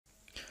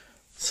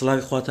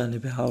سڵاوی خواتان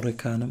لەبێ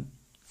هاوڕێکانم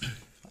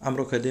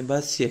ئەمڕۆکە دێن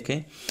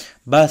باسیەکەین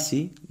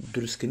باسی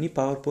دروستکردنی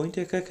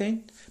پاوەرپۆینتێکەکەین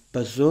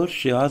بە زۆر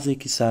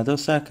شێوازێکی سادە و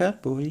ساکار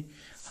بۆی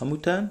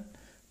هەمووتان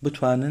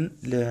بتوانن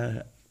لە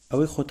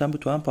ئەوەی خۆتان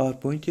بتوان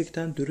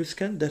پاوەرپۆینتێکتان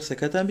دروستکەن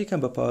دەرسەکەتان بیکەن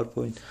بە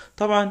پاوەرپۆینت.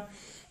 طبعاً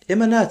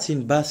ئێمە ناچین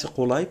باسی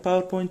قوڵای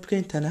پاوەرپۆینت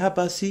بکەین، تەنها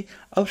باسی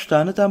ئەو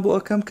شتانەتان بۆ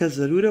ئەەکەم کە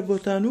زەرورە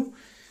بۆتان و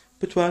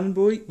بتوانن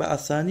بۆی بە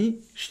ئاسانی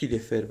شتی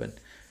لێ فێر بن.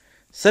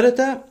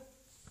 سەرەتا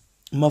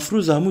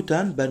مەفروض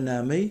هەمووتان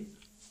بەرنامەی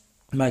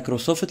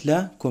مایکرۆسۆفت لە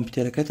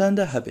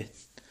کۆمپیوتەرەکەتاندا هەبێت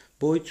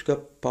بۆی چکە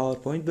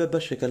پاوەرپۆینت بە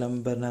بەشێکە لە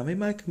بەرنامەی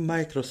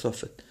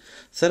مایکرۆسۆفت.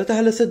 سەرەتا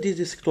هە لەسەر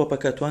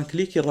دیسکتۆپەکە توان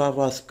کلیکی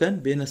ڕاست بکەن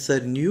بێنە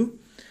سەر نیو،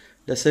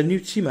 لەسەر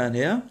نیو چیمان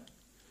هەیە؟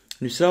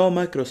 نووسراوە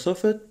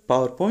مایکرۆسۆفت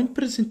پاوەرپۆینت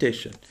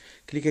پرزنتیشن.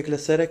 کلیکێک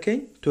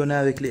لەسەرەکەین تۆ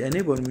ناوێک لێ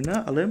ئەنێ بۆ نمونە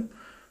ئەڵێم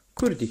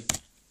کوردی،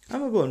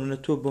 ئەمە بۆ نمونە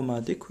تۆ بۆ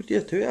مادەی کوردی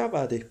ئەتەوێ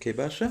ئابادەی بکەی.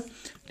 باشە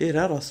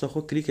لێرە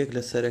ڕاستەخۆ کلیکێک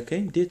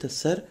لەسەرەکەین دێتە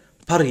سەر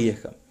پەڕی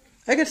یەکەم.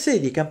 ئەگەر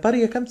سەیری یەکەم پەڕی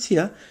یەکەم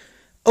چییە؟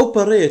 ئەو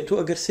پەڕەیە تۆ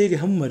ئەگەر سەیری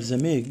هەموو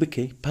مەرزەمەیەک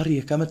بکەی پەڕی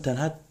یەکەمت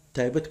تەنها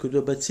تایبەت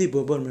کردووە بەچی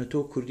بۆ منە تۆ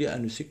کوردی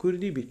ئەنووسی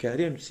کوردی،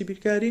 بیرکاری ئەنووسی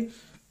بیرکاری،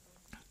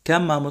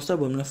 کام مامۆستا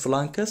بۆ منە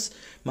فڵان کەس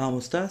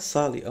مامۆستا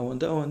ساڵی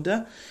ئەوەندە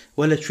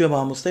وە لەکوێ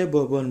مامۆستای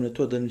بۆ منە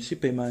تۆ دەنووسی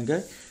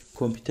پەیمانگای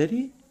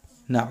کۆمپیوتەری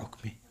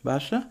ناحوکمی.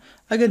 باشە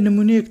ئەگەر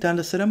نمونەیەکتان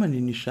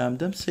لەسەرەمەنی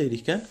نیشامدەم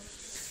سەیریکە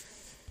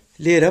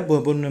لێرە بۆ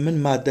من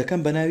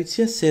مادەکەم بە ناوی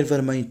چییە؟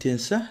 سێرڤەر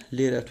مەینتێنسە.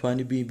 لێرە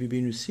ئەتوانی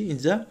بینووسی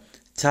اینجا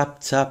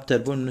چاپتەر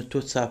بۆ منە تۆ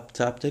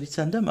چاپتەری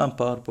چەندەم ئەم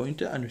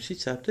پاوەرپۆینتە ئەنووسی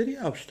چاپتەری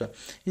ئەو شتە.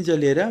 اینجا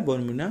لێرە بۆ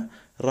منە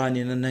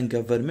ڕانێنە نەنگە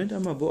ڤەرمنت،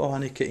 ئەمە بۆ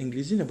ئەوانەی کە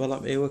ئینگلیزینە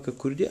بەڵام ئێوە کە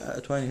کوردی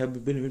ئەتوانی هەب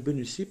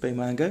بنووسی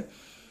پەیمانگای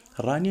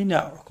ڕانێ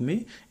ناحوکمی.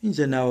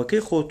 اینجا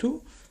ناوەکەی خۆت و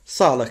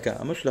ساڵەکە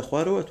ئەمەش لە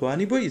خوارەوە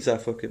ئەتوانی بۆ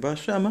ئیزافەکەی.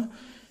 باشە ئەمە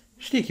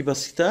شتێکی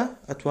بەسیتە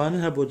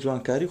ئەتوانن هە بۆ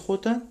جوانکاری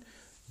خۆتان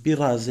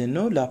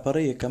بیڕازێنەوە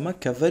لاپەڕە یەکەمە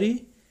کەڤەری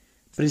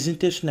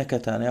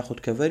پریزنتێشنەکەتانە یاخود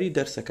کەڤەری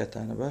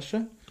دەرسەکەتانە. باشە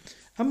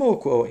ئەمە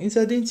وەکو ئەوە.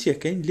 ئینجا دێن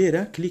چیەکەین؟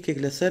 لێرە کلیکێک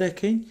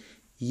لەسەرەکەین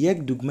یەک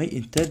دوگمەی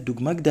ئینتەر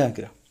دوگمەک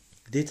داگرە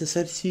دێتە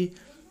سەر چی؟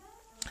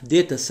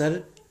 دێتە سەر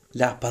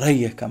لاپەڕە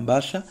یەکەم.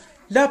 باشە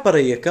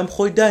لاپەڕە یەکەم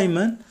خۆی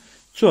دایمەن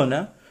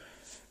چۆنە؟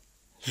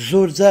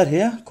 زۆر جار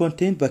هەیە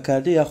کۆنتێنت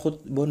بەکاردێ یاخود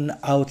بۆ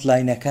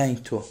ئاوتلاینەکانی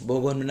تۆ بۆ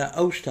منە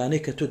ئەو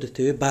شتانەی کە تۆ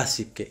دەتەوێت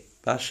باسی بکەیت.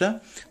 باشە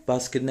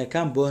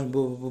باسکردنەکان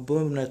بۆ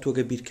منە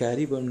تۆگە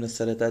بیرکاری بۆ منە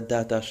سەرەتا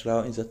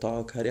داتاشراوە ئینجا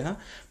تەواوکاری ها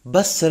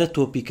بەس سەرە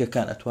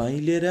تۆپیکەکان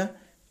ئەتوانی لێرە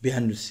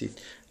بیانووسیت.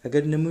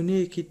 ئەگەر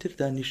نمونەیەکی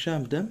تردا نیشان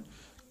بدەم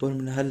بۆ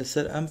منە هەر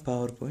لەسەر ئەم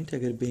پاوەرپۆینت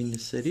ئەگەر بین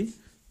سەری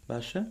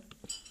باشە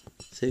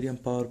سەری ئەم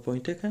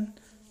پاوەرپۆینتەکەن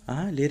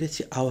لێرە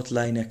چی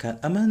ئاوتلاینەکان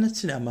ئەمانە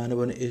چنە؟ ئەمانە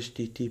بۆنە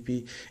HTTP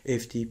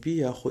FTP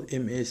یاخود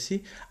MAC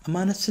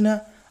ئەمانە چنە؟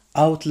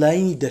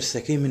 ئاوتلاینی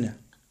دەرسەکەی منە،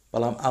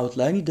 بەڵام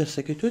ئاوتلاینی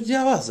دەرسەکەی تۆ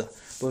جیاوازە.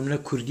 بۆ منە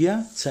کوردیە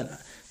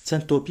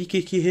چەند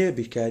تۆپیکێکی هەیە،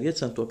 بیرکاریە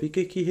چەند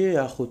تۆپیکێکی هەیە،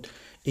 یاخود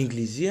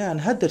ئینگلیزیان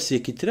هەر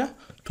دەرسێکی ترە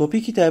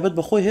تۆپیکی تایبەت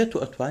بەخۆی هەیە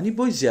و ئەتوانی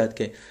بۆی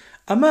زیادکەین.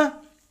 ئەمە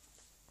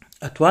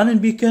ئەتوانن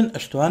بیکەن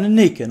ئەشتوانن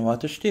نیکەن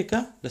واتە شتێکە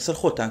لەسەر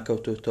خۆتان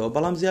کەوتوتەوە.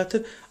 بەڵام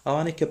زیاتر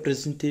ئەوانەی کە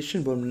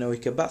پرزنتیشن بۆ منەوەی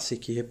کە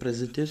باسێکی هەیە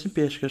پرزنتیشن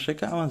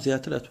پێشکەشەکە ئەوان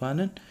زیاتر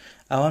ئەتوانن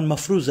ئەوان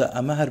مەفروزە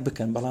ئەمە هەر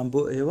بکەن، بەڵام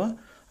بۆ ئێوە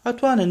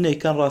ئەتوانن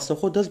نیکەن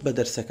ڕاستەخۆ دەست بە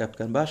دەرسەکە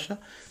بکەن. باشە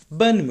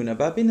بە نمونە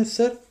بابینە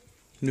سەر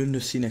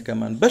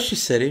نووسینەکەمان بەشی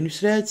سەرێ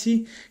نووسرایەتی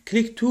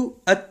کلیک تو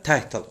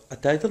ئەتایتڵ.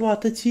 ئەتایتڵ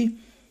واتە چی؟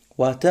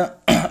 واتە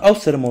ئەو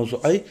سەر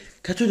مۆزوعی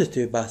کە تۆ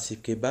دەتەوێت باسی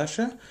بکەی.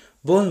 باشە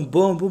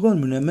بۆ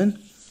نمونە من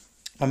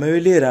ئەمەوێ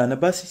لێرانە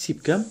باسی چی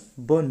بکەم؟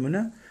 بۆ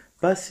نمونە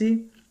باسی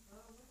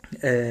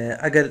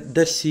ئەگەر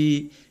دەرسی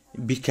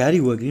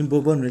بیرکاری وەگرین بۆ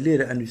نمونە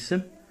لێرە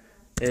ئەنووسم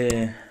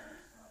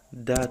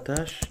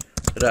داتاش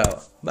راوە.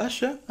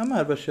 باشە ئەمە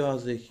هەر بە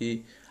شێوازێکی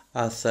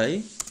ئاسایی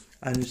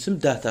ئەنووسم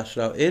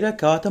داتاشراوە. ئێرە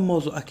کەواتە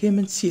مۆزوعەکەی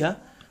من چییە؟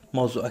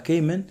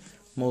 مۆزوعەکەی من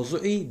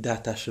مۆزوعی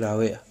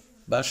داتاشراوەیە.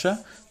 باشە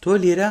تۆ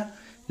لێرە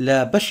لە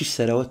بەشی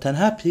سەرەوە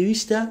تەنها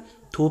پێویستە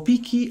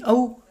تۆپیکی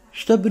ئەو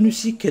شتە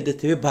بنووسی کە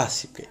دەتەوێت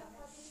باسی بکەیت.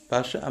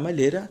 باشە ئەمە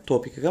لێرە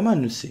تۆپیکەکەمان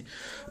نووسی.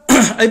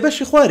 ئەی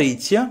بەشی خوارەی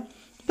چییە؟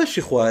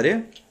 بەشی خوارێ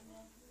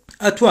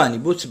ئەتوانی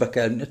بۆ چ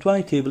بەکاربێن؟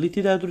 ئەتوانی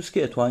تێبڵیتیدا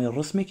دروستکەی، ئەتوانی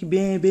ڕسمێکی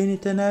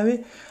بێنێتە ناوێ،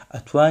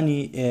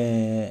 ئەتوانی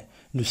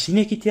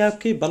نووسینێکی تیا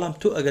بکەی. بەڵام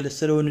تۆ ئەگە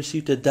لەسەرەوە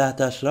نووسیتە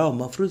داتاشراوە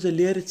مەفروزە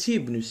لێرە چی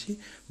بنووسی؟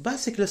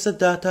 باسێک لەسەر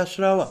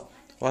داتاشراوە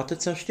واتە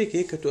چەند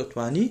شتێکەیە کە تۆ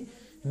ئەتوانی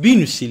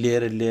بینووسی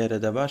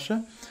لێرەدا. باشە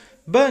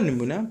با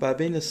نمونە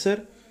بابینە سەر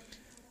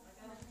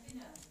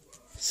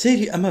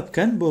سەیری ئەمە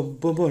بکەن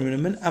بۆ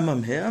من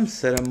ئەمەم هەیە، ئەم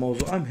سەرە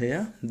مۆزوعەم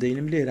هەیە،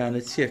 دەینم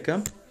لێرانە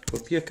چیەکەم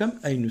کۆپیەکەم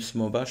ئەی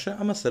نووسمەوە. باشە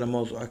ئەمە سەرە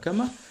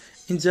مۆزوعەکەمە.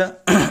 اینجا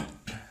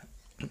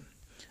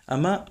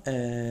ئەمە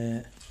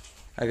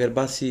ئەگەر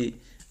باسی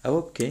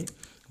ئەوە بکەین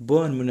بۆ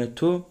نمونە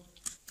تۆ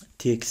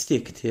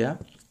تێکستێکت هەیە،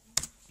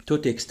 تۆ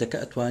تێکستەکە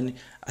ئەتوانی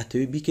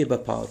ئەتەوێت بیکەی بە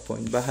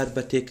پاوەرپۆینت بە هەر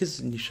بە تێکست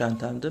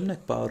نیشانتان دەم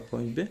نەک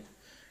پاوەرپۆینت بێ.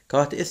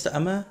 کەواتە ئێستا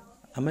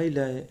ئەمەی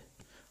لە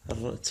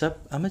چەپ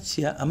ئەمە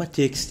چییە؟ ئەمە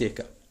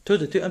تێکستێکە. تۆ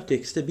دەتوێت ئەم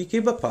تێکستە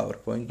بیکەی بە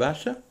پاوەرپۆینت.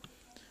 باشە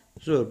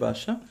زۆر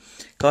باشە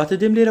کەواتە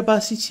دێم لێرە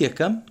باسی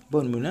چیەکەم بۆ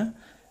نمونە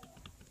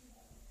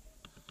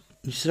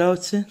نووسراوە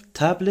چ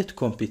تابلت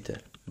کۆمپیوتەر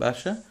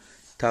باشە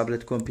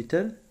تابلت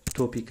کۆمپیوتەر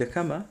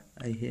تۆپیکەکەمە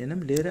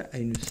ئەیهێنم لێرە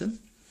ئەینووسم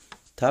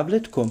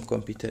تابلت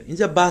کۆمپیوتەر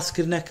اینجا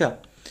باسکردنەکە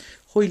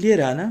خۆی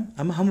لێرانە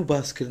ئەمە هەموو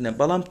باسکردنە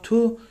بەڵام تۆ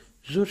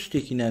زۆر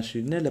شتێکی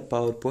ناشرینە لە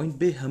پاورپۆینت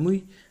بێ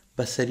هەمووی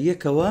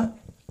بەسەریەکەوە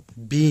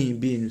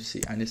بینووسی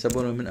ئەنیسە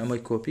بۆنە من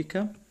ئەمەی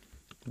کۆپیکەم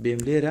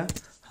بێم لێرە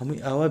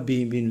هەمووی ئاوا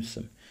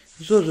بینووسم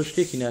زۆر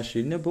شتێکی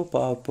ناشرینە بۆ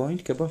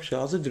پاورپۆینت کە بەم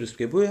شازە دروست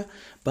بکەی بۆیە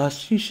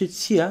باشترین شت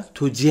چییە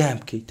تۆ جیام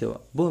بکەیتەوە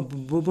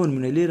بۆ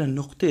نمونە لێرە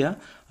نقطەیە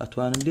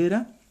ئەتوانم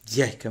لێرە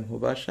جیایکەم هۆ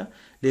باشە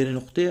لێرە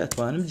نقطەیە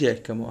ئەتوانم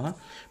جیایکەمەوە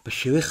بە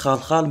شێوەی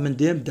خاڵخاڵ من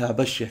دێم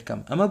دابەشێکەم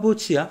ئەمە بۆ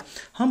چییە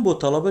هەم بۆ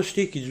تەڵەبە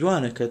شتێکی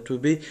جوانە کە تو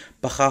بێ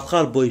بە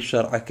خاڵخاڵ بۆی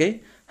شەرعەکەی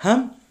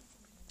هەم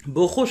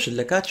بۆ خۆشت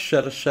لە کاتی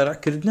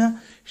شەرعکردنە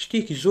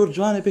شتێکی زۆر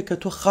جوانە بێ کە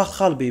تۆ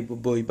خاڵخاڵ بێ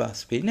بۆی باس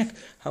بکەی نەک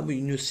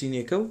هەمووی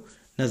نووسینێکە و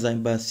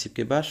نەزانین باسی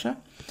بکەی باشە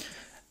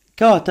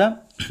کەواتە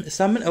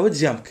ئێستا من ئەوە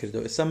جیام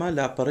کردەوە ئێستاما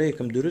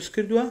لاپەڕەیەکم دروست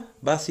کردووە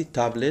باسی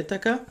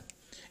تابلێتەکە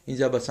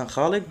اینجا بە چەند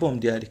خاڵێک بۆم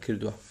دیاری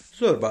کردووە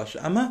زۆر باشە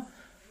ئەمە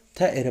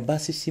تا ئێرە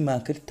باسی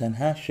سیمان کرد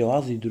تەنها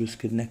شێوازی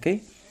دروستکردنەکەی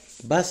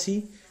باسی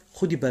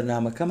خودی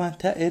بەرنامەکەمان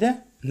تا ئێرە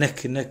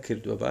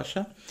نەکردووە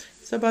باشە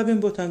سەبابێن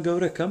بۆتان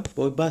گەورەکەم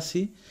بۆی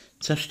باسی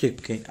چەند شتێک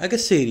بکەین ئەگە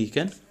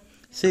سەیریکەن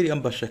سەیری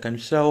ئەم بەشەکە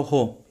نووسراوە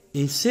هۆم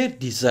ئینسێرت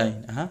دیزاین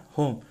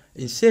هۆم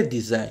ئینسێرت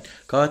دیزاین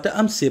کەواتە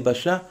ئەم سێ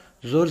بەشە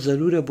زۆر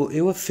زەرورە بۆ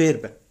ئێوە فێر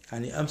بن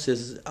ینی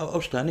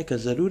ئەو شتانەی کە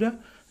زەرورە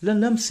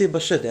لەم سێ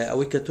بەشەدا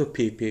ئەوەی کە تۆ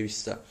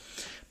پێویستە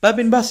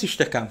بابین باسی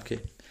شتەکان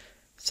بکەین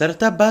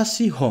سەرەتا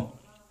باسی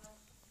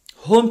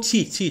هۆم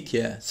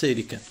چیتە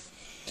سەیریکە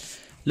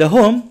لە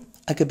هۆم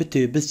ئەگە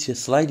بتەوێت بچێ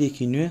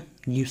سلایدێکی نوێ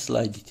نیو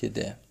سلایدی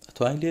تێدایە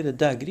ئەتوانین لێرە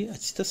داگری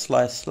ئەچیتە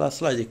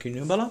سلایدێکی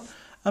نوێ بەڵام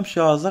ئەم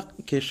شێوازە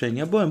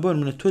کێشەنیە بۆ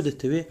منە تۆ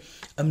دەتەوێت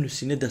ئەم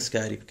نووسینە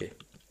دەستکاری بکەیت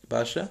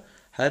باشە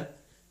هەر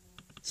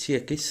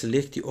چیەکەی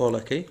سلێکتی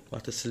ئۆڵەکەی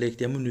واتە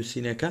سلێکتی هەموو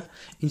نووسینەکە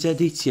اینجا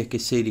دەی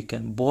چیەکەی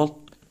سەیریکەن بۆڵ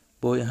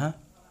بۆی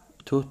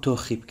تۆ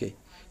تۆخی بکەیت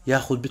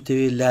یاخود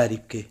بتەوێت لاری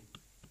بکەیت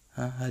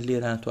هەر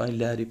لێران توانین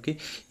لاری بکەیت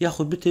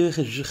یاخود بتەوێت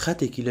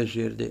خەتێکی لە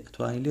ژێر دێ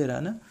توانین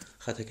لێرانە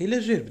خەتەکەی لە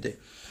ژێر بدەیت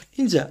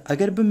اینجا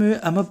ئەگەر بمەوێت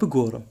ئەمە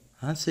بگۆڕم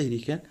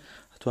سەیریکەن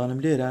ئەتوانم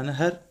لێرانە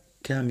هەر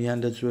کامیان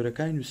لە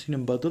جۆرەکانی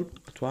نووسینم بەدڵ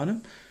ئەتوانم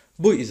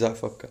بۆی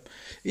ئیزافە بکەم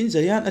اینجا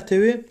یان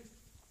ئەتەوێت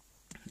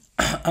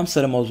ئەم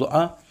سەر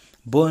مەوزوعە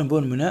بۆ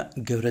منە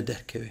گەورە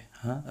دەرکەوێ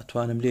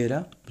ئەتوانم لێرە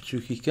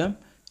بچووکی کەم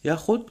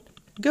یاخود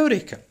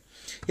گەورەیکەم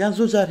یان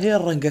زۆر جار هەیە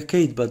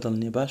ڕەنگەکەیت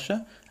بەدڵنێ باشە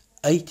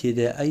ئەی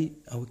تێدا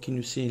ئەوکی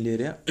نووسین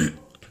لێرە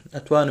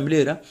ئەتوانم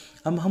لێرە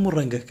ئەم هەموو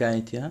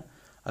ڕەنگەکانیتە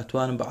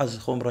ئەتوانم بە عەز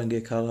خۆم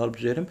ڕەنگەی کاڵ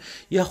هەڵبژێرم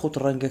یاخود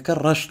ڕەنگەکە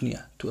ڕەش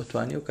نییە تو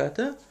ئەتوانی و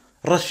کاتە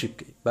ڕەشی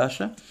بکەیت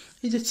باشە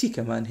ئیجا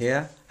چیکەمان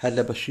هەیە هەر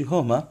لە بەشی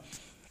هۆمە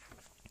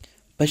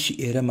بەشی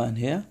ئێرەمان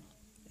هەیە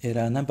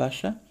ئێرانە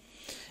باشە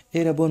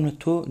ئێرە بۆ من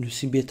تۆ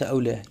نووسین بێتە ئەو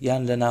لێ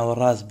یان لە ناوە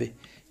ڕاست بێ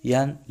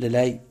یان لە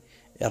لای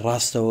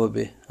ڕاستەوە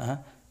بێ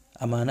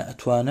ئەمانە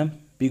ئەتوانم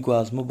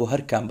بیگوازمە بۆ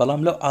هەرکان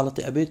بەڵام لەو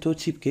ئاڵەتی ئەبێت تۆ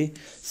چی بکەی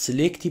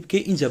سلێکتی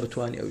بکەی اینجا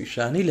بتوانانی ئەو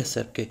ئیشانەی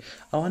لەسەر بکەی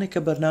ئەوانەی کە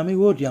بەرنامەی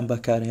وەردیان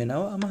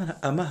بەکارهێنەوە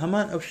ئەمە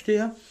هەمان ئەو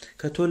شتەیە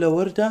کە تۆ لە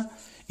وەردا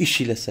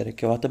ئیشی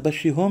لەسەرکەواتە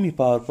بەشی هۆمی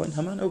پاوەرپۆینت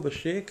هەمان ئەو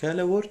بەشەیە کە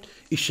لە وەرد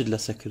ئیشت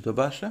لەسەر کردو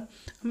باشە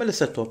ئەمە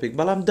لەسەر تۆپیک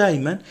بەڵام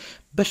دایمەن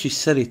بەشی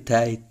سەری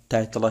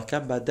تایتڵەکە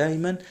با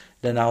دایمەن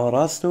لە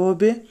ناوەڕاستەوە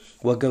بێ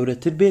و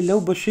گەورەتر بێ لەو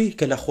بەشەی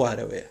کە لە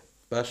خوارەوەیە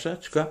باشە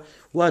چکە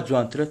وا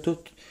جوانترە تۆ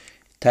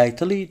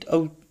تایتڵی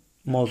ئەو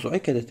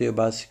مۆزوعی کە دەتەوێت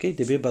باسیکەی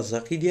دەبێت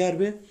بەزەقی دیار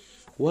بێ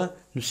و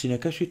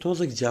نووسینەکەشی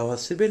تۆزێک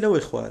جیاوازتر بێ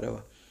لەوەی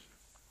خوارەوە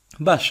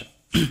باشە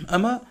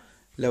ئەمە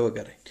لەوە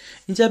گەڕین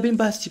اینجا بین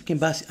باسی بکەین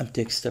باسی ئەم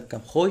تێکستە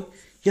بکەم خۆی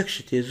یەک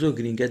شتێ زۆر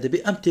گرینگە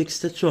دەبێت ئەم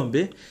تێکستە چۆن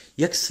بێ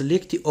یەک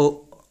سلێکتی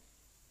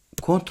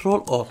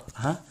کۆنتڕۆل ئۆڵ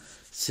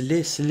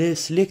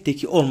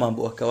سلێکتێکی ئۆڵمان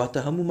بۆ ئەکەواتە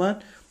هەمومان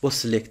بۆ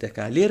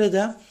سلێکتەکە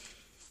لێرەدا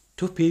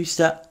تۆ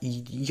پێویستە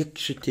یەک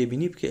شت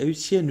تێبینی بکە ئەوی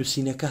چیە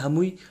نووسینەکە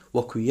هەمووی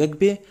وەکو یەک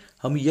بێ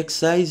هەمووی یەک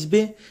سایز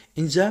بێ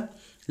اینجا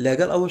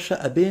لەگەڵ ئەوەشە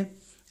ئەبێ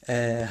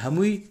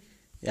هەمووی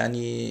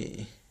ینی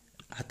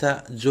هەتا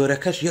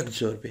جۆرەکەش یەک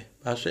جۆر بێ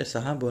باشە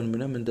ئێستا بۆ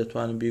نمونە من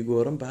دەتوانم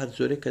بیگۆڕم بە هەر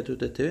جۆرێک کە تۆ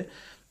دەتەوێت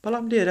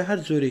بەڵام لێرە هەر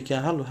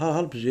جۆرێکیان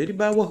هەڵبژێری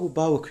با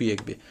وەکو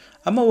یەک بێ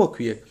ئەمە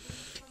وەکو یەک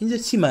اینجا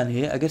چیمان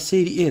هەیە ئەگەر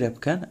سەیری ئێرە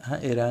بکەن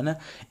ئێرانە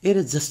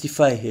ئێرە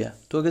جەستیفای هەیە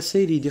تۆگە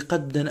سەیری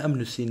دیقەت بدەن ئەم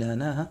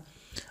نووسینانە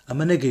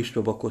ئەمە نەگەیشتۆ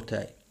بە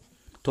کۆتایی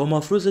تۆ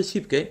مافرۆزە چی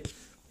بکەیت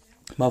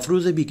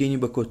مافرۆزە بیگەینی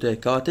بە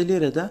کۆتایی کەواتە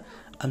لێرەدا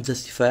ئەم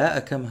جەستیفایە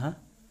ئەەکەم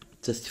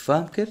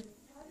جەستیفام کرد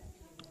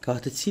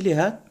کەواتە چی لێ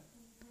هات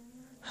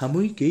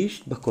هەمووی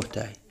گەیشت بە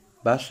کۆتایی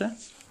باشە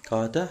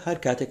کەواتە هەر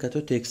کاتێک کە تۆ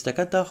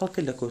تێکستەکە داخڵ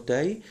کرد لە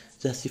کۆتایی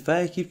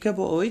جەستیفایەکی بکە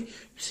بۆ ئەوەی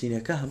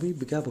نووسینەکە هەمووی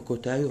بگا بە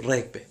کۆتایی و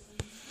ڕێک بێ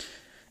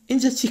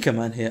اینجا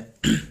چیکەمان هەیە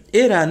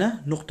ئێرانە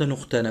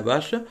نقطەنە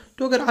باشە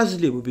تۆ گەر عەزت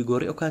لێ بوو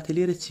بیگۆڕی ئەو کاتە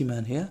لێرە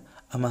چیمان هەیە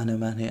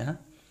ئەمانەمان هەیە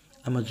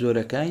ئەمە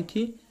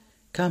جۆرەکانیتی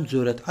کام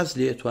زۆرت عەز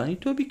لێ ئەتوانی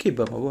تۆ بیکەی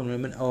بەمە بۆ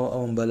من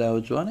ئەوم بەلاوە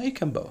جوانە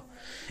ئەیکەم بەوە.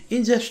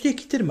 اینجا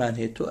شتێکی ترمان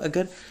هەیە تۆ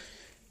ئەگەر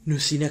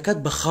نووسینەکەت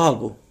بەخاڵ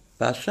بوو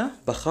باشە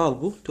بەخاڵ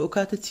بوو تۆ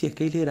کاتە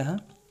چیەکەی لێرە ها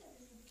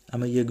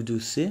ئەمە 1 2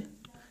 3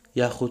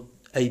 یاخود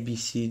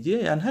ABCD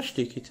یان هەر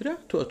شتێکی ترە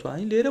تۆ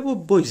ئەتوانی لێرە بۆ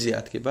بۆی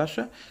زیادکەی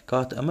باشە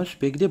کات ئەمەش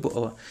پێک دێ بۆ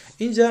ئەوە.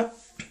 اینجا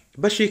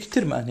بەشێکی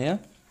ترمان هەیە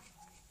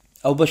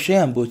ئەو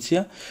بەشەیان بۆ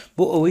چییە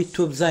بۆ ئەوەی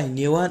تۆ بزای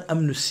نێوان ئەم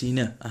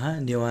نووسینە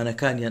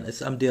نێوانەکانیان ئەس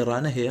ئەم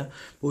دێڕانە هەیە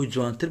بۆی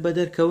جوانتر بە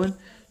دەرکەون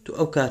تو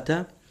ئەو کاتە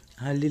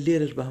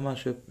لێرەش بە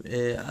هەماش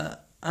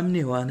ئەم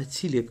نێوانە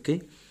چی لێ بکەی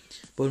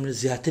بۆ من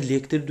زیاتر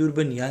لێکتر دوور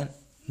بن یان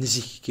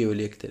نزیکی کێوە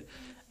لێکتر.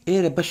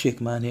 ئێرە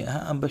بەشێکمانێ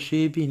ئەم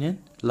بەشەیە بینن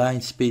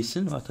لاین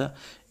سپیسن واتە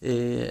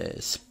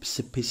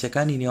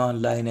سپیسەکانی نێوان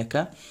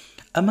لاینەکە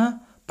ئەمە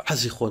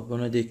بەعەزی خۆت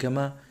بۆنە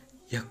دەیکەمە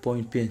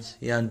 1.5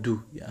 یان 2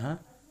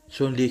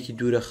 چۆن لێکی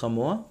دوورە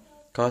خەمەوە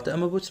کاتە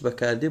ئەمە بۆ چ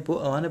بەکاردێ بۆ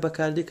ئەوانە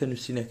بەکاردێ کە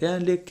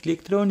نووسینەکەیان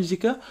لێکترەوە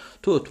نزیکە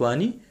تۆ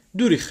ئەتوانی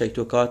دووری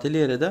خەیتۆ کاتە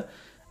لێرەدا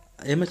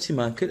ئێمە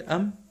چیمان کرد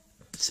ئەم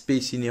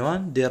سپیسی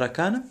نێوان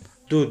دێڕەکانم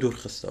دوور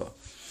خستەوە.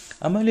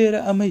 ئەمە لێرە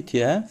ئەمەی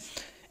تیە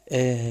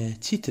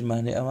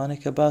چیترمانێ ئەوانە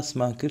کە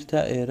باسمان کرد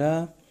تا ئێرە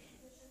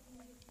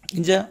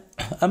اینجا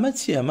ئەمە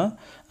چی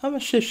ئەمە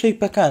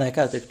شەیپەکانە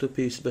کاتێک تۆ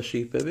پێویست بە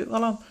شەیپە بێ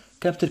بەڵام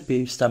کەمتر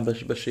پێویستان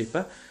بە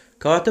شەیپە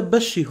کەواتە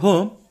بەشی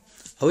هۆم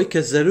ئەوەی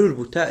کە زەرور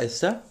بوو تا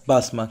ئێستا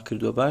باسمان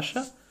کردووە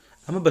باشە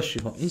ئەمە بەشی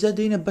هۆم. اینجا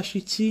دێنە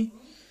بەشی چی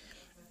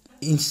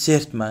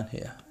ئینسێرتمان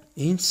هەیە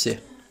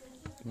ئینسێرت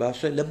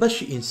باشە لە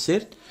بەشی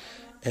ئینسێرت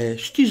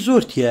شتی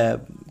زۆرتیە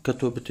کە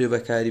تۆ بتوێ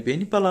بەکاری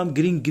بێنی بەڵام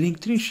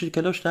گرنگترین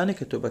شرکە لەو شتانە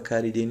کە تۆ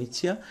بەکاری دێنی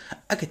چییە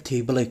ئەگە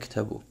تێبڵێ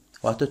کتە بوو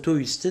واتە تۆ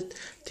ویستت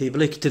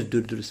تێبڵێکی تر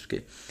دوور دروست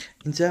بکەیت.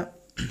 اینجا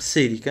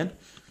سەیریکەن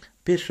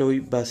پێشەوەی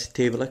باسی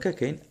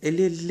تێبڵەکەکەین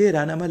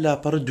لێران ئەمە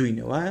لاپەڕ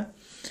دوینەوە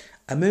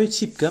ئەمەوێ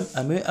چی بکەم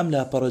ئەمەوێ ئەم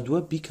لاپەڕە دووە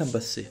بیکەم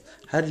بە سێ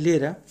هەر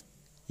لێرە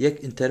یەک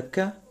ئینتەر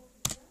بکە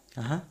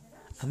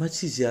ئەمە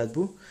چی زیاد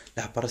بوو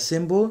لاپەڕە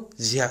سێم بۆ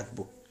زیاد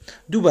بوو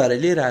دووبارە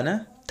لێرانە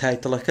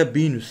تایتڵەکە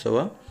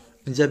بینوسەوە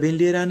اینجا بین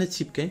لێرانە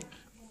چی بکەین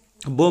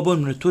بۆ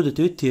منە تۆ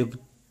دەتەوێت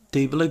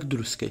تیبڵێک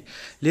دروستکەی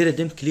لێرە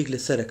دەم کلیک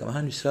لەسەرەکەم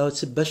نووسراوە چ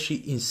بەشی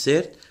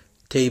ئینسێرت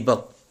تیبڵ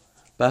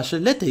باشە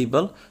لە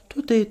تیبڵ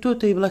تۆ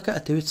تیبڵەکە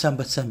ئەتەوێت چەند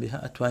بە چەند بێ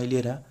ئەتوانی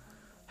لێرە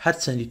هەر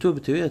چەندی تۆ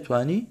بتەوێت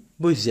ئەتوانی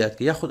بۆی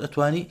زیادکە یاخود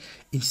ئەتوانی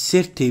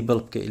ئینسێرت تیبڵ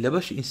بکەی لە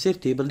بەش ئینسێرت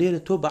تیبڵ لێرە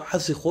تۆ بە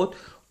حەزی خۆت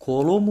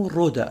کۆڵۆم و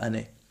ڕۆدا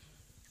ئەنێ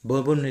بۆ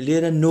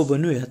لێرە 9 بە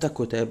 9 هەتا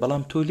کۆتایە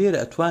بەڵام تۆ لێرە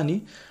ئەتوانی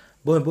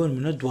بۆ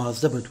منە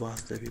 12 بە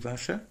 12 بی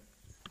باشە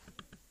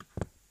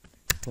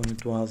بۆ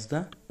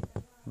 12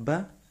 بە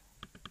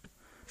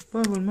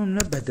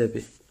منە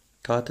بەدەبێ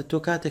کاتە تۆ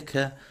کاتێک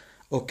کە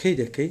ئۆکەی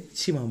دەکەی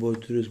چیمان بۆ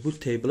دروست بوو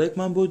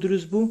تیبڵێکمان بۆ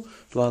دروست بوو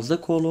 12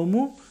 کۆڵۆم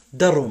و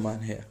 10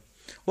 ڕۆمان هەیە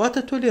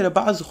واتە تۆ لێرە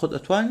بەعەزی خۆت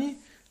ئەتوانی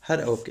هەر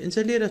ئەوە بکە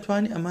اینجا لێرە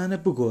ئەتوانی ئەمانە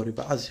بگۆڕی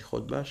بەعەزی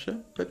خۆت باشە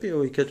بەپێ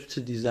ئەوەی کە تو چ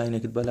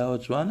دیزاینێکت بەلاوە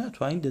جوانە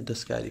ئەتوانی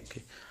دەستکاری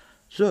بکەی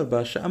زۆر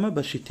باشە ئەمە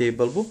بەشی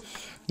تیبڵ بوو.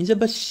 اینجا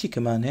بەشی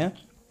چیکەمان هەیە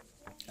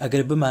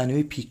ئەگەر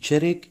بمانەوەی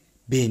پیکچەرێک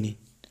بێنین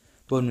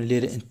بۆ من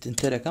لێرە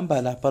ئینتەرەکەم با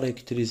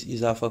لاپەڕێکی تریز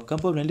ئیزافە بکەم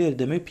بۆ من لێرە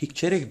دەمەوێت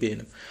پیکچەرێک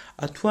بێنم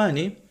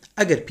ئەتوانی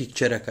ئەگەر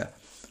پیکچەرەکە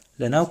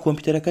لە ناو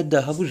کۆمپیوتەرەکەتدا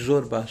هەبوو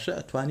زۆر باشە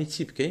ئەتوانی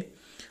چی بکەی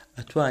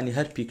ئەتوانی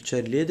هەر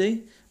پیکچەر لێدەی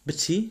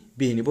بچی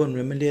بینی بۆ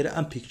من لێرە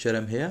ئەم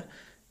پیکچەرم هەیە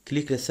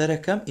کلیک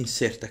لەسەرەکەم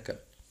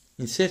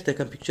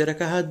ئینسێرتەکەم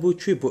پیکچەرەکە هات بۆ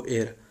کوێ بۆ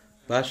ئێرە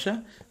باشە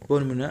بۆ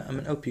منە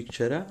ئەمن ئەو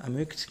پیکچەرە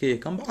ئەمە کچکە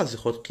یەکەم بەعەزی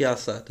خۆت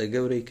قیاساتە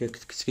گەورەی کە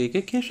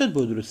کچکەیەکە کێشت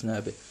بۆ دروست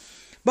نابێت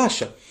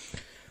باشە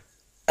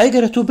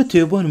ئەگەرە تۆ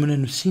بتێ بۆن منە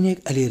نووسینێک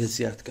ئەلێرە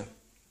زیادکەم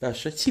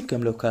باشە چی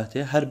بکەم لەو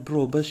کاتەیە هەر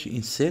بڕۆ بەشی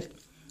ئینسێرت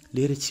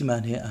لێرە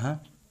چیمان هەیە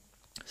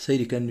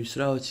سەیریکە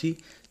نووسراوە چی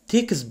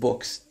تێکس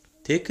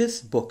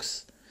بۆکس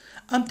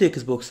ئەم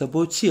تێکس بۆکسە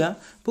بۆ چییە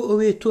بۆ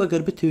ئەوەیە تۆ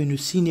ئەگەر بتەوێت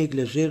نووسینێک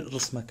لە ژێر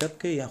ڕسمەکە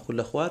بکەی یان خود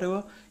لە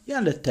خوارەوە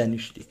یان لە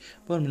تانیشتی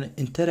بۆ منە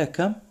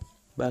ئینتەرەکەم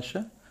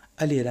باشە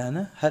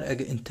ئەلێرانە هەر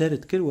ئەگە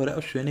ئینتەرت کرد وەرە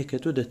ئەو شوێنەی کە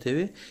تۆ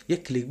دەتەوێت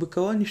یەک کلیک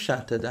بکەوە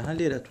نیشانتەدا هەن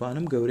لێرە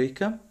توانم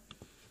گەورەیکەم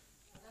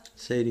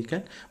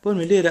سەیریکەن بۆ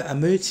من لێرە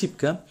ئەمەوێ چی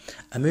بکەم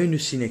ئەمەوێ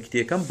نووسینێک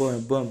تێکەم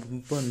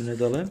بۆ منە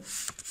دەڵێم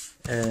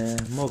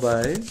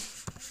مۆبایل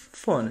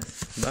فۆنت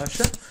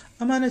باشە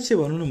ئەمانە چێ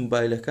بۆ منە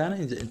مۆبایلەکانە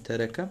اینجا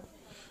ئینتەرەکەم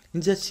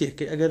اینجا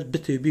چیەکەی ئەگەر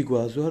بتوێ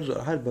بیگوازۆ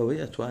هەر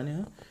بەوەی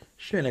ئەتوانێت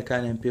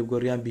شوێنەکانیان پێ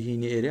بگۆڕیان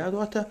بهینی ئێرە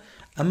ئەدواتە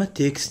ئەمە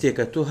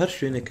تێکستێکە تۆ هەر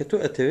شوێنێکە تۆ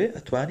ئەتەوێت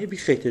ئەتوانی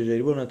بیخەیتە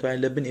ژێری بۆ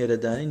نەتوانین لە بن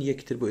ئێرەدانین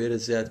یەکتر بۆ ئێرە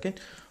زیادکەین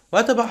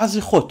واتە بە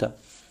حەزی خۆتە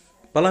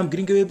بەڵام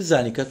گرنگەوەی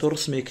بزانی کە تۆ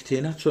ڕسمێک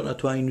تێنە چۆن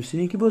ئەتوانی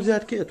نووسینێکی بۆ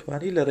زیادکەی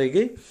ئەتوانی لە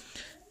ڕێگەی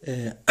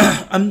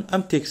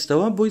ئەم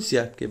تێکستەوە بۆی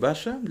زیادکەی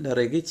باشە لە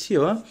ڕێگەی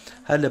چیەوە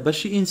هەر لە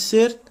بەشی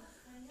ئینسێرت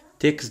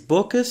تێکست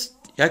بۆکس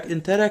یاک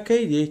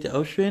ئینتەرەکەی دێیتە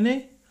ئەو شوێنەی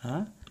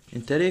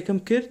ئینتەرێکم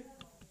کرد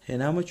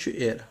هێنامە چوو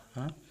ئێرە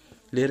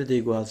لێرە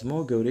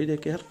دەیگوازمەوە گەورەی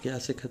دەکەی هەر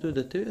قیاسێک کە تۆ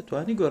دەتەوێت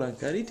توانی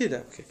گۆڕانکاری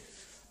تێدا بکەیت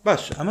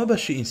باشە ئەمە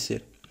بەشی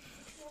ئینسێرت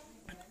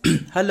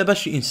هەر لە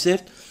بەشی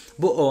ئینسێرت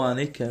بۆ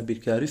ئەوانەی کە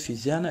بیرکاری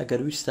فیزیانە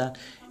ئەگەر ویستان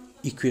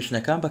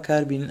ئیکوێشنەکان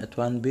بەکاربیێنن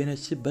ئەتوان بێنە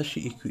چ بەشی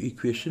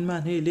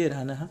ئیکوێشنمان هەیە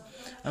لێرانەها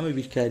ئەمە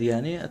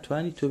بیرکاریانەیە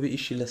ئەتوانی تۆ بە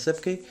ئیشی لەسەر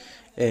بکەی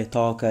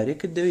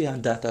تەواوکاریەکت دەوێت یان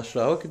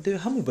داتاشراوەکت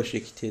دەوێت هەموو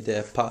بەشێکی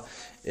تێدایە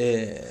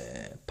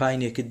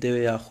پاینێکت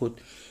دەوێت یاخود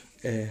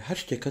هەر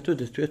شتێک کە تۆ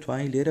دەتوێت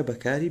توانی لێرە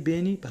بەکاری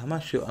بێنی بە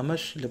هەمان شێو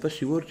ئەمەش لە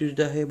بەشی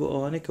وەرجشدا هەیە بۆ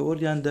ئەوانەی کە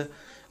وەریاندا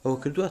ئەوە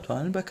کردووە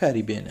توانن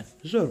بەکاری بێنن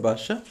زۆر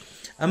باشە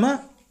ئەمە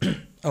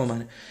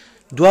ئەومانە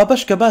دوا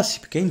بەش کە باسی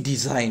بکەین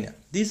دیزاینە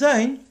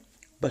دیزاین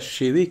بە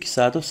شێوەیەکی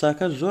سادە و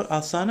ساکە زۆر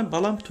ئاسانە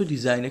بەڵام تۆ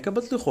دیزاینەکە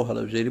بەدڵی خۆ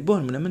هەڵەبژێری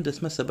بۆن منە من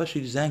دەستمە سە بەشی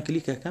دیزاین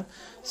کلیکەکەم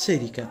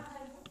سەیریکە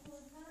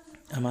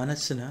ئەمانە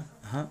چنە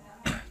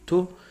تۆ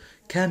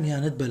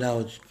کامیانت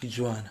بەلاوە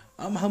جوانە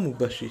ئەم هەموو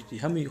بەشیتی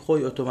هەمووی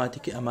خۆی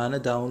ئۆتۆماتیکی ئەمانە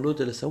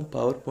داونلۆدە لەسەر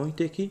پاوەر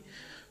پۆینتێکی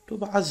تۆ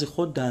بە عەزی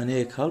خۆت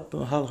دانەیەک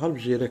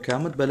هەڵبژێرە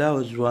کامت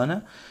بەلاوە جوانە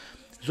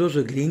زۆر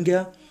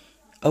گرینگە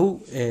ئەو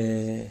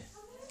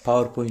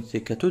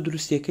پاورپۆینتێک کە تۆ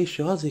دروستیەکەی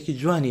شێوازێکی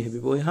جوانی هەبێ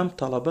بۆی هەم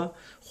تەڵەبە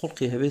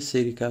خوڵقی هەبێت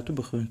سەیریکات و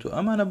بخوێنیت و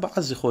ئەمانە بە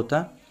عەزی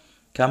خۆتان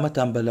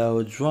کامەتان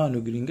بەلاوە جوان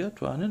و گرینگە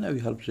توانن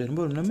ئەوی هەڵبژێرن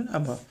بۆ منە من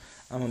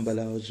ئەمە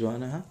بەلاوە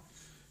جوانە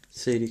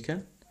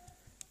سەیریکەن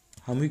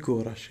هەمووی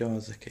گۆڕە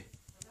شێوازەکەی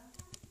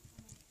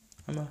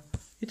ئەمە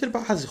ئیتر بە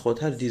عەزی خۆت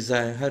هەر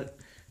دیزاین هەر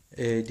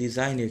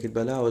دیزاینێکت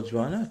بەلاوە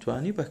جوانە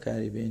توانی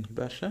بەکاری بێنی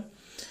باشە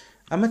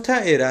ئەمە تا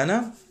ئێرانە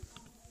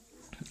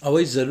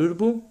ئەوەی زەرور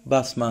بوو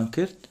باسمان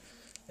کرد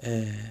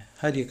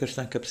هەر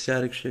یەکەشتان کە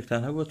پرسیارێک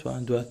شتێکتان هەبوو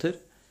توان دواتر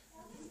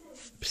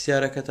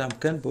پرسیارەکەتان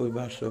بکەن بۆی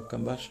باشەوە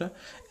بکەم باشە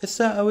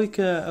ئێستا ئەوەی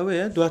کە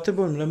ئەوەیە دواتر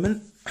بۆ من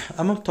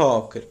ئەمەم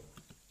تەواو کرد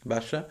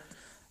باشە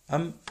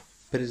ئەم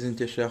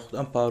پرزنتێشن یاخود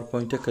ئەم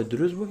پاورپۆینتە کە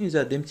دروست بوو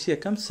هینجا دێم چی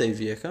یەکەم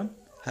سەیڤیەکەم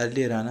هەر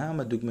لێرانە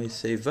ئەمە دوگمەی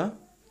سەیڤە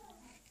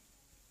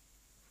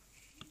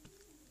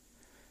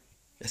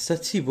ئێستا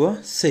چی بووە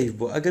سەیڤ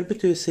بوو ئەگەر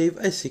بتوێت سەیڤ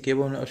ئەسیکەی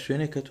بۆ ئەو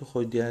شوێنێک کە تو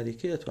خۆی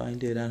دیاریکەی ئەتوانین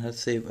لێران هەر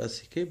سەیڤ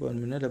ئەسیکەی بۆ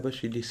منە لە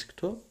بەشی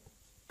دیسکتۆپ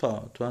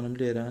توانم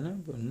لێرانە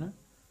بۆ منە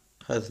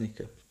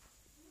خەزنیکە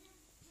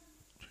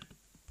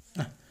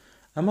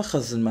ئەمە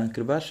خەزنمان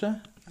کرد باشە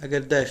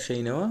ئەگەر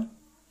دایخینەوە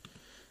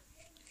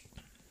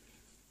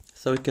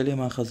سەوەی کە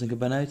لێمان خەزن کە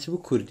بەناوی چ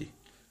بوو کوردی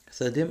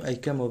ئێستا دێم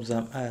ئەیکەمەوە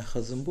بزانم ئایا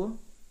خەزم بووە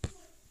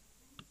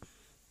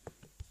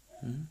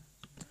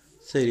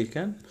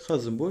سەیریکەن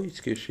خەزم بۆ هیچ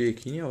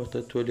کێشەیەکی نییەوەتە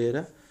تۆ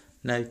لێرە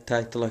ناوی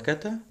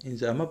تایتڵەکەتە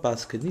ئینجا ئەمە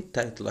باسکردنی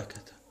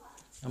تایتڵەکەتە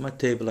ئەمە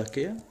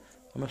تێبڵەکەیە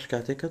ئەمەش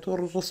کاتێککە تۆ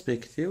ڕۆس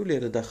پێکتێ و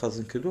لێرەدا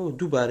خەزن کردووە و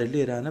دووبارە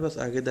لێرانە بەس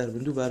ئاگدار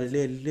بن دووبارە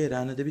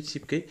لێرانە دەبێت چی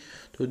بکەیت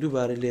تۆ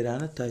دووبارە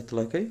لێرانە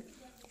تایتڵەکەی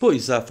بۆ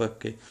ئیزافە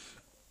بکەیت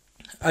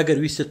ئەگەر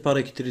ویست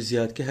پەڕێکی تر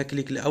زیاد کە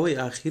هەکلیک لە ئەوەی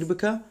ئاخیر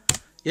بکە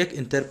یەک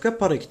ئینتەر بکە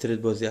پەڕێکی ترت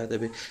بۆ زیادە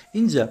بێت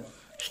اینجا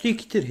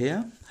شتێکی تر هەیە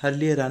هەر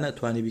لێرانە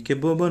ئەتوانی بیکە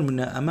بۆ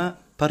منە ئەمە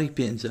پەڕی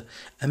پێنجە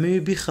ئەمەوێ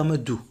بیخەمە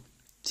دوو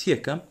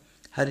چیەکەم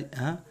هەر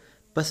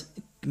بەس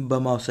بە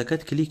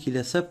ماوسەکەت کلیکی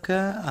لەسە بکە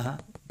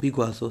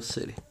بیگوازەوە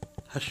سەری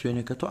هەر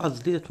شوێنێکە تۆ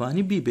عەزلی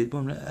ئەتوانی بیبێت بۆ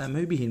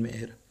ئەمە بهینمە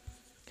ئێرە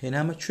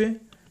هێنامە کوێ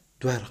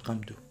دوای ڕقم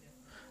دوو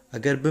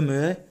ئەگەر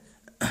بمەوێ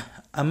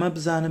ئەمە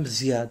بزانم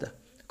زیادە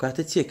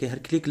کاتە چیەکە هەر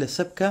کلیک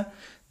لەسە بکە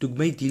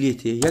دوگمەی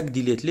دیلێتێ یەک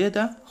دیلێت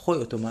لێدا خۆی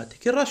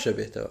ئۆتۆماتیکی ڕەشە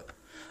بێتەوە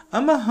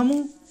ئەمە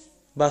هەموو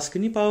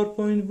باسکردنی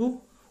پاورپۆینت بوو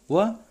و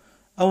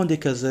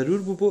ئەوەندێک کە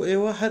زەرور بوو بۆ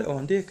ئێوە هەر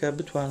ئەوەندەیە کە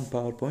بتوانن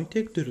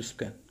پاورپۆینتێک دروست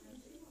بکەن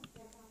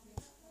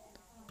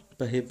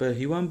بە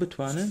هیوان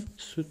بتوانن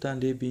سوودتان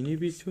لێبینی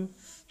بیت و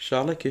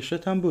شاڵە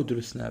کێشەتان بۆ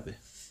دروست نابێت